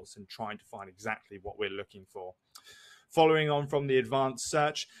results and trying to find exactly what we're looking for. Following on from the advanced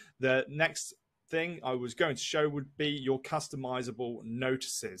search, the next thing I was going to show would be your customizable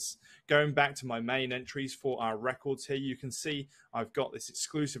notices. Going back to my main entries for our records here, you can see I've got this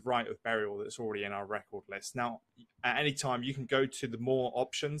exclusive right of burial that's already in our record list. Now, at any time, you can go to the more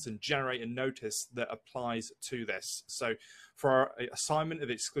options and generate a notice that applies to this. So for our assignment of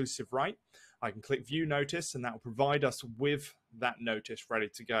exclusive right, I can click view notice and that will provide us with that notice ready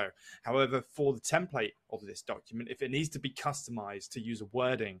to go. However, for the template of this document, if it needs to be customized to use a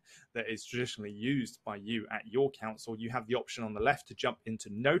wording that is traditionally used by you at your council, you have the option on the left to jump into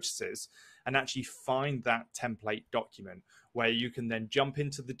notices and actually find that template document where you can then jump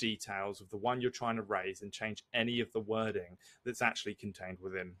into the details of the one you're trying to raise and change any of the wording that's actually contained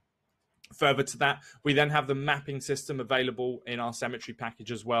within. Further to that, we then have the mapping system available in our cemetery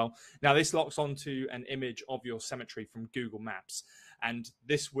package as well. Now, this locks onto an image of your cemetery from Google Maps, and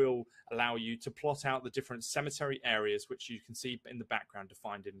this will allow you to plot out the different cemetery areas, which you can see in the background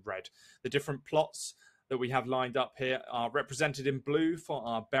defined in red. The different plots that we have lined up here are represented in blue for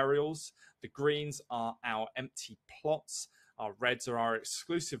our burials. The greens are our empty plots. Our reds are our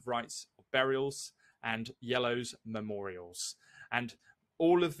exclusive rights of burials, and yellows, memorials. And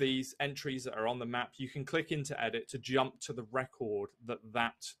all of these entries that are on the map, you can click into edit to jump to the record that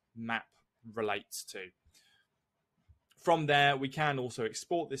that map relates to. From there, we can also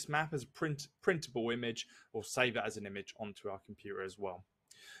export this map as a printable image or save it as an image onto our computer as well.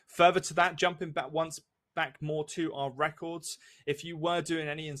 Further to that, jumping back more to our records, if you were doing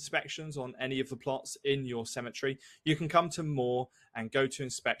any inspections on any of the plots in your cemetery, you can come to more and go to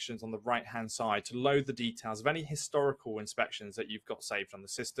inspections on the right hand side to load the details of any historical inspections that you've got saved on the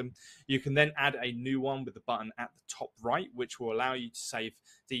system. You can then add a new one with the button at the top right, which will allow you to save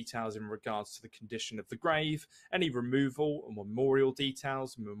details in regards to the condition of the grave, any removal or memorial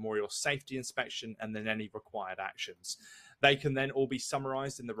details, memorial safety inspection, and then any required actions. They can then all be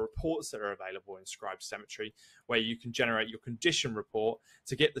summarized in the reports that are available in Scribe Cemetery, where you can generate your condition report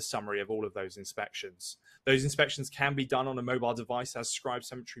to get the summary of all of those inspections. Those inspections can be done on a mobile device, as Scribe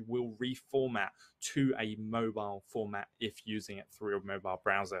Cemetery will reformat to a mobile format if using it through a mobile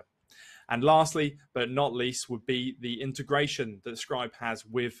browser. And lastly, but not least, would be the integration that Scribe has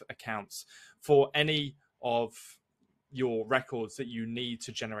with accounts. For any of your records that you need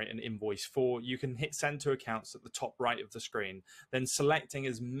to generate an invoice for, you can hit send to accounts at the top right of the screen, then selecting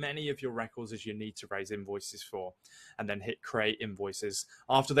as many of your records as you need to raise invoices for, and then hit create invoices.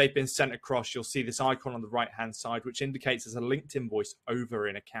 After they've been sent across, you'll see this icon on the right hand side, which indicates there's a linked invoice over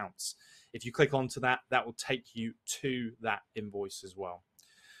in accounts. If you click onto that, that will take you to that invoice as well.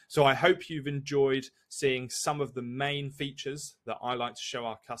 So I hope you've enjoyed seeing some of the main features that I like to show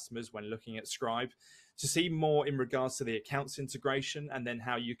our customers when looking at Scribe. To see more in regards to the accounts integration and then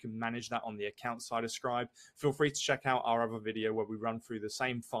how you can manage that on the account side of Scribe, feel free to check out our other video where we run through the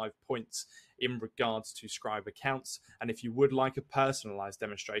same 5 points in regards to Scribe accounts. And if you would like a personalized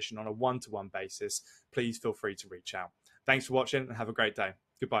demonstration on a one-to-one basis, please feel free to reach out. Thanks for watching and have a great day.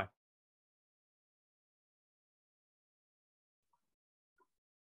 Goodbye.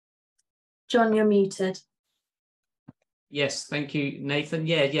 John, you're muted. Yes, thank you, Nathan.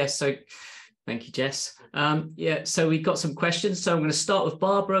 So thank you, Jess. So we've got some questions. So I'm going to start with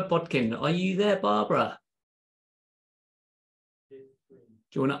Barbara Bodkin. Are you there, Barbara? Do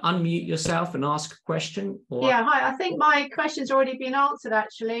you want to unmute yourself and ask a question? Or... Yeah, hi. I think my question's already been answered,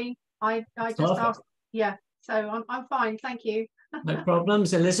 actually. I just asked. Yeah, so I'm fine. Thank you. No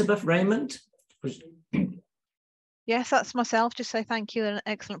problems. Elizabeth Raymond? Yes, that's myself. Just say thank you. An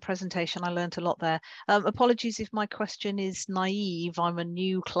excellent presentation. I learned a lot there. Apologies if my question is naive. I'm a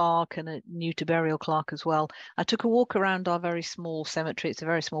new clerk and a new to burial clerk as well. I took a walk around our very small cemetery. It's a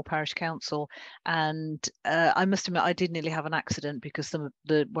very small parish council. And I must admit, I did nearly have an accident because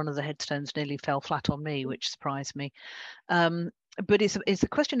one of the headstones nearly fell flat on me, which surprised me. But it's a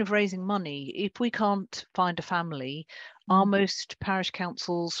question of raising money. If we can't find a family, are most parish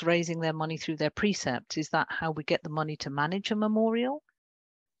councils raising their money through their precepts? Is that how we get the money to manage a memorial?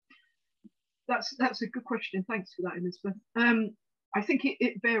 that's a good question. Thanks for that, Elizabeth. I think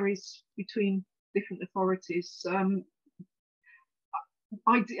it varies between different authorities.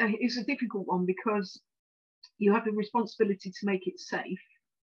 It's a difficult one because you have the responsibility to make it safe,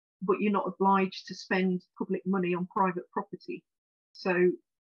 but you're not obliged to spend public money on private property. So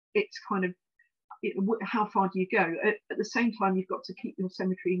it's kind of, how far do you go? At the same time, you've got to keep your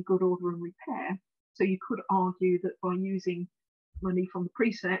cemetery in good order and repair. So you could argue that by using money from the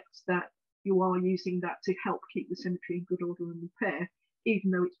precepts, that you are using that to help keep the cemetery in good order and repair,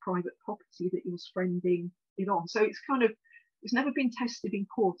 even though it's private property that you're spending it on. So it's kind of, it's never been tested in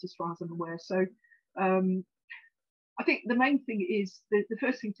court as far as I'm aware. So I think the main thing is, the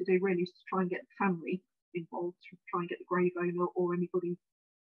first thing to do really is to try and get the family involved, to try and get the grave owner or anybody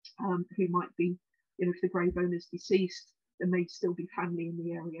who might be, you know, if the grave owner's deceased, there may still be family in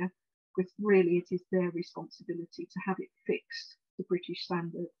the area, because really it is their responsibility to have it fixed to British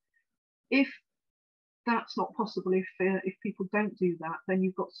standard. If that's not possible, if people don't do that, then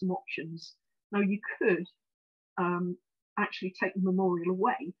you've got some options. Now you could actually take the memorial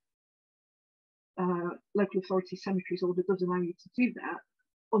away. Local authority cemeteries order does allow you to do that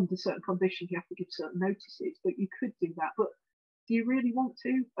under certain conditions. You have to give certain notices, but you could do that. But do you really want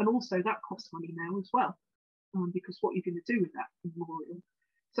to? And also that costs money now as well, because what you're going to do with that memorial.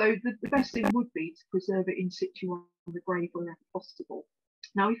 So the best thing would be to preserve it in situ on the grave wherever possible.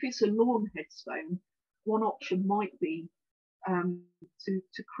 Now, if it's a lawn headstone, one option might be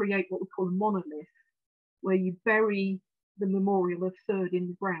to create what we call a monolith, where you bury the memorial a third in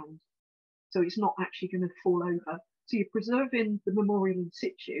the ground. So it's not actually going to fall over. So you're preserving the memorial in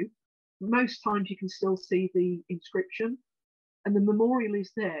situ. Most times you can still see the inscription, and the memorial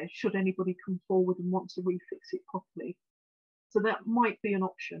is there should anybody come forward and want to refix it properly. So that might be an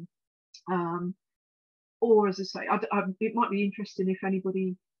option. Or as I say, it might be interesting if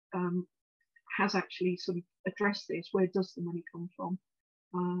anybody has actually sort of addressed this. Where does the money come from?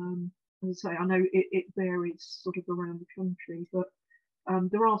 As I say, I know it varies sort of around the country, but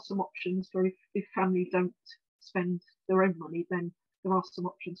there are some options for if family don't spend their own money, then there are some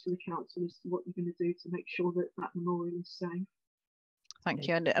options for the council as to what you're going to do to make sure that that memorial is safe. Thank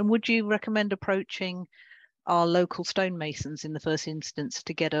you. And would you recommend approaching our local stonemasons in the first instance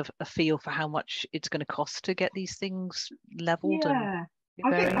to get a feel for how much it's going to cost to get these things levelled? Yeah,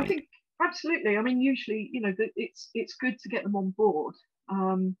 I think absolutely. I mean, usually, you know, it's good to get them on board,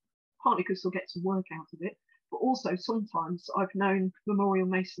 partly because they'll get some work out of it, but also sometimes I've known memorial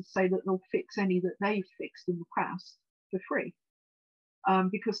masons say that they'll fix any that they've fixed in the past for free,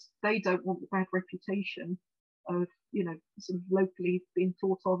 because they don't want the bad reputation of, you know, sort of locally being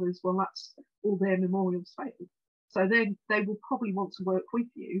thought of as, well, that's all their memorials failed. So then they will probably want to work with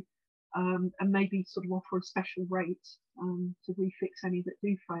you and maybe sort of offer a special rate to refix any that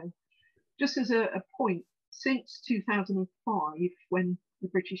do fail. Just as a point, since 2005, when the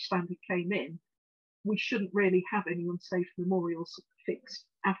British Standard came in, we shouldn't really have any unsafe memorials fixed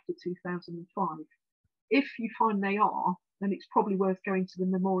after 2005. If you find they are, then it's probably worth going to the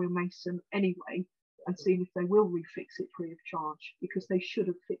memorial mason anyway and seeing if they will refix it free of charge, because they should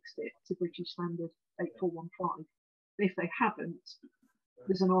have fixed it to British Standard 8415. If they haven't,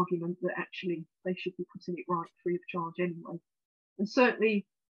 there's an argument that actually they should be putting it right free of charge anyway. And certainly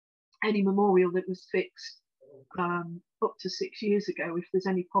any memorial that was fixed up to 6 years ago, if there's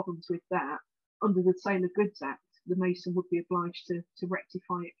any problems with that, under the Sale of Goods Act, the mason would be obliged to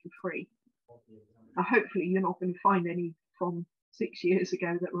rectify it for free. Now, hopefully you're not going to find any from 6 years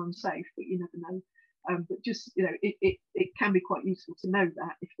ago that were unsafe, but you never know. But just, you know, it can be quite useful to know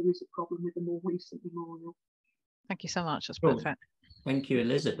that if there is a problem with a more recent memorial. Thank you so much. That's Cool. perfect. Thank you,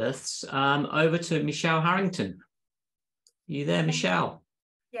 Elizabeth. Over to Michelle Harrington. You there, Michelle?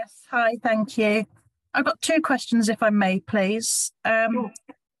 Yes, hi, thank you. I've got two questions, if I may, please. Sure.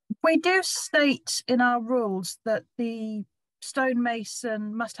 We do state in our rules that the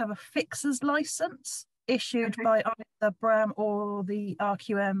stonemason must have a fixer's license issued by either BRAMM or the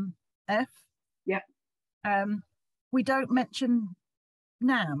RQMF. Yeah. We don't mention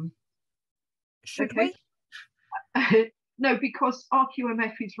NAMM. Should we? No, because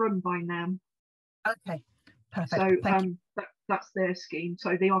RQMF is run by NAMM. Okay, perfect. So that's their scheme.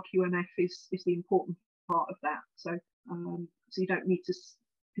 So the RQMF is the important part of that. So so you don't need to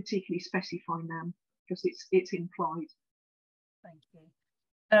particularly specify NAMM because it's implied. Thank you.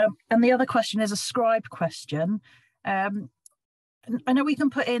 And the other question is a scribe question. I know we can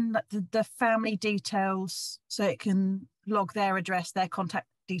put in the family details so it can log their address, their contact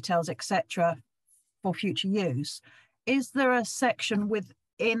details, etc. for future use. Is there a section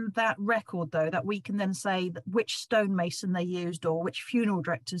in that record, though, that we can then say that which stonemason they used or which funeral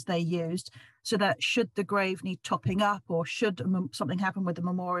directors they used, so that should the grave need topping up or should something happen with the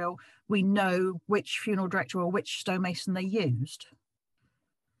memorial, we know which funeral director or which stonemason they used?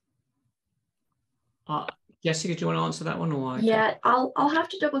 Jessica, do you want to answer that one? Or yeah, I'll have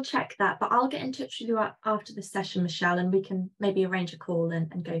to double check that, but I'll get in touch with you after the session, Michelle, and we can maybe arrange a call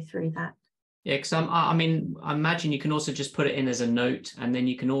and go through that. Yeah, because I mean, I imagine you can also just put it in as a note, and then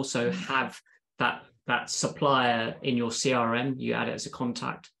you can also have that supplier in your CRM. You add it as a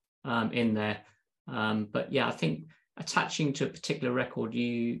contact in there. But yeah, I think attaching to a particular record,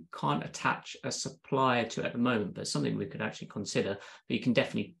 you can't attach a supplier to it at the moment, but it's something we could actually consider. But you can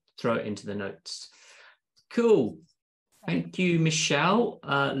definitely throw it into the notes. Cool. Thank you, Michelle.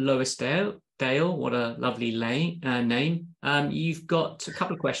 Lois Dale, what a lovely name. You've got a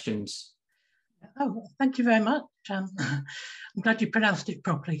couple of questions. Oh, thank you very much. I'm glad you pronounced it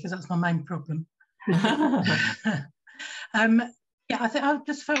properly, because that's my main problem. Yeah, I think I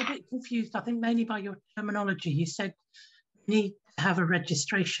just felt a bit confused. I think mainly by your terminology. You said we need to have a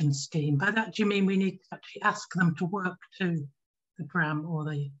registration scheme. By that, do you mean we need to actually ask them to work to the BRAMM or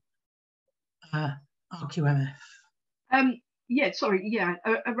the RQMF? Yeah, sorry. Yeah,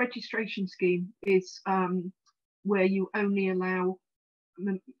 a registration scheme is where you only allow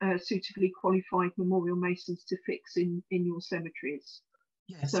suitably qualified memorial masons to fix in your cemeteries.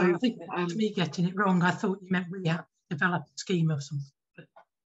 Yeah, so I think that's me getting it wrong. I thought you meant we had to develop a scheme of something.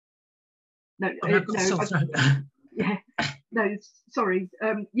 Sorry.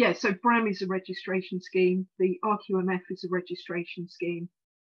 Yeah, so BRAMM is a registration scheme. The RQMF is a registration scheme.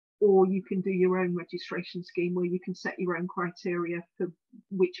 Or you can do your own registration scheme where you can set your own criteria for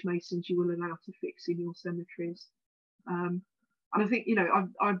which masons you will allow to fix in your cemeteries. And I think, you know,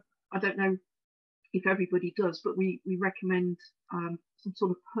 I don't know if everybody does, but we recommend some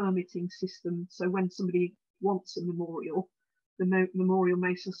sort of permitting system. So when somebody wants a memorial, the memorial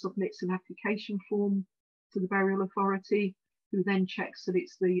mason submits an application form to the burial authority, who then checks that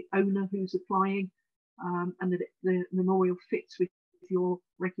it's the owner who's applying and that the memorial fits with your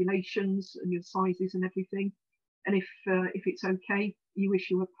regulations and your sizes and everything. And if it's okay, you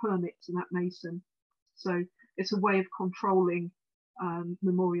issue a permit to that mason. So it's a way of controlling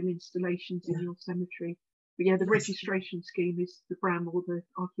memorial installations in your cemetery. But yeah, the registration scheme is the BRAMM or the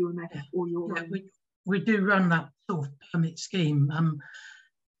RQMF or your own. We do run that sort of permit scheme.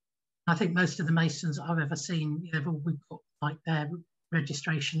 I think most of the masons I've ever seen, they've all got like their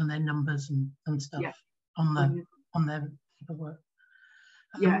registration and their numbers and stuff on their paperwork.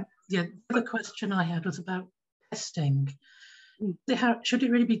 The other question I had was about testing. Should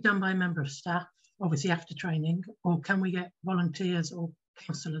it really be done by a member of staff, obviously after training, or can we get volunteers or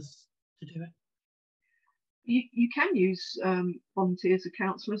councillors to do it? You can use volunteers or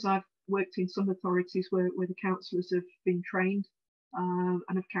councillors. I've worked in some authorities where the councillors have been trained and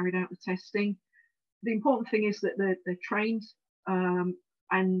have carried out the testing. The important thing is that they're trained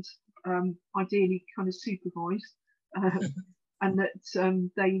and ideally kind of supervised, and that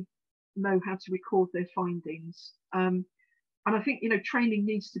they know how to record their findings. And I think, you know, training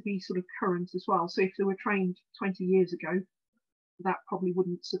needs to be sort of current as well. So if they were trained 20 years ago, that probably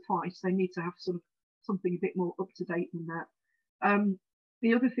wouldn't suffice. They need to have sort of something a bit more up to date than that.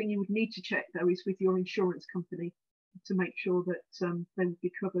 The other thing you would need to check, though, is with your insurance company to make sure that they would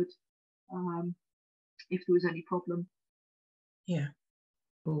be covered if there was any problem. Yeah.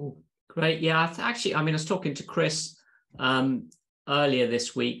 Oh, great. Yeah, actually, I mean, I was talking to Chris earlier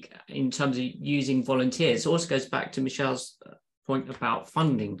this week in terms of using volunteers. It also goes back to Michelle's point about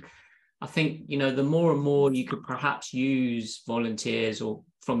funding. I think, you know, the more and more you could perhaps use volunteers or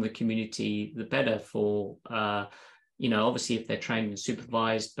from the community, the better for, you know, obviously if they're trained and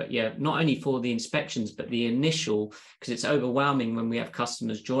supervised, but yeah, not only for the inspections, but the initial, because it's overwhelming when we have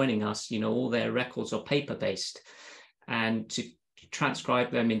customers joining us, you know, all their records are paper-based, and to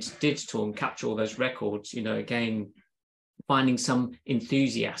transcribe them into digital and capture all those records, you know, again, finding some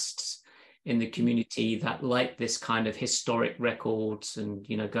enthusiasts in the community that like this kind of historic records and,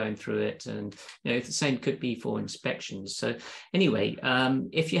 you know, going through it. And, you know, the same could be for inspections. So anyway,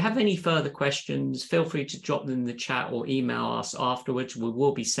 if you have any further questions, feel free to drop them in the chat or email us afterwards. We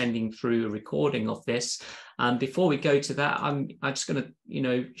will be sending through a recording of this. Before we go to that, I'm just going to, you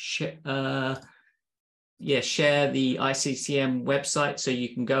know, share the ICCM website so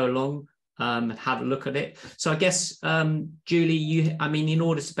you can go along and have a look at it. So I guess, Julie, I mean, in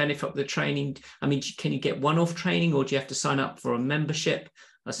order to benefit from the training, I mean, can you get one-off training, or do you have to sign up for a membership?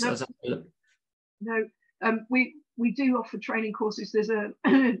 No, we do offer training courses. There's a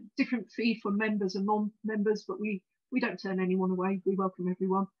different fee for members and non-members, but we we don't turn anyone away. We welcome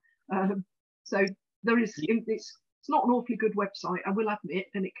everyone. So there is, it's not an awfully good website, I will admit,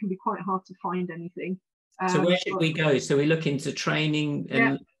 and it can be quite hard to find anything. So where should we go? So we look into training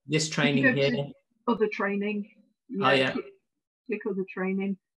and this training here. Other training. Yeah, click other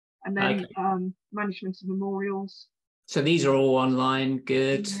training, and then management of memorials. So these are all online,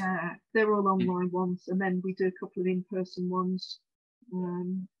 good. Yeah, they're all online ones, and then we do a couple of in-person ones.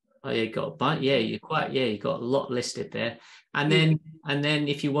 Oh, you got, but yeah, you got a lot listed there. And then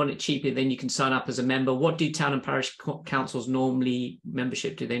if you want it cheaper, then you can sign up as a member. What do town and parish councils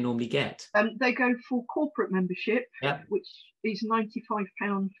membership do they normally get? They go for corporate membership, which is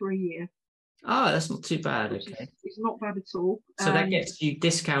 £95 for a year. Oh, that's not too bad. Okay, it's not bad at all. So that gets you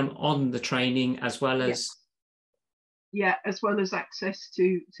discount on the training as well as as well as access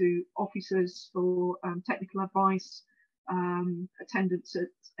to officers for technical advice. Attendance at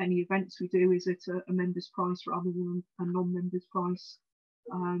any events we do is at a member's price rather than a non-member's price.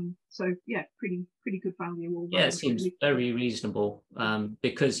 So yeah, pretty good value. Yeah, it seems very reasonable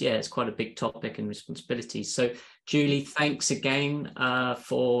because it's quite a big topic and responsibility. So Julie, thanks again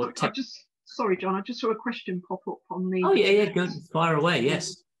for. Sorry, John, I just saw a question pop up on the. Oh yeah, go fire away.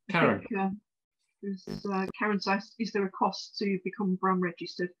 Yes, Karen. Karen's asked, is there a cost to become BRAMM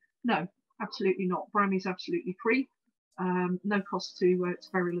registered? No, absolutely not. BRAMM is absolutely free. No cost to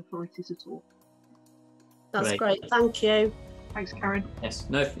burial authorities at all. That's great. Thank you. Thanks, Karen. Yes.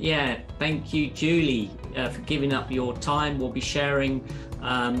 No. Yeah. Thank you, Julie, for giving up your time. We'll be sharing.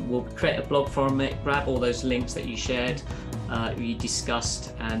 We'll create a blog from it. Grab all those links that you shared, you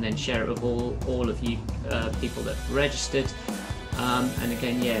discussed, and then share it with all of you people that registered. And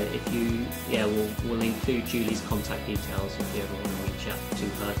again, if you, we'll include Julie's contact details if you ever want to reach out to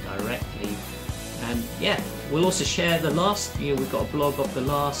her directly. And we'll also share the last, we've got a blog of the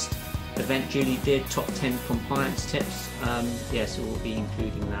last event Julie did, top 10 compliance tips. So we'll be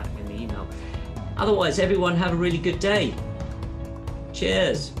including that in the email. Otherwise, everyone have a really good day.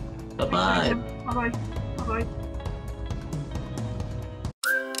 Cheers. Bye-bye. Bye-bye. Bye-bye.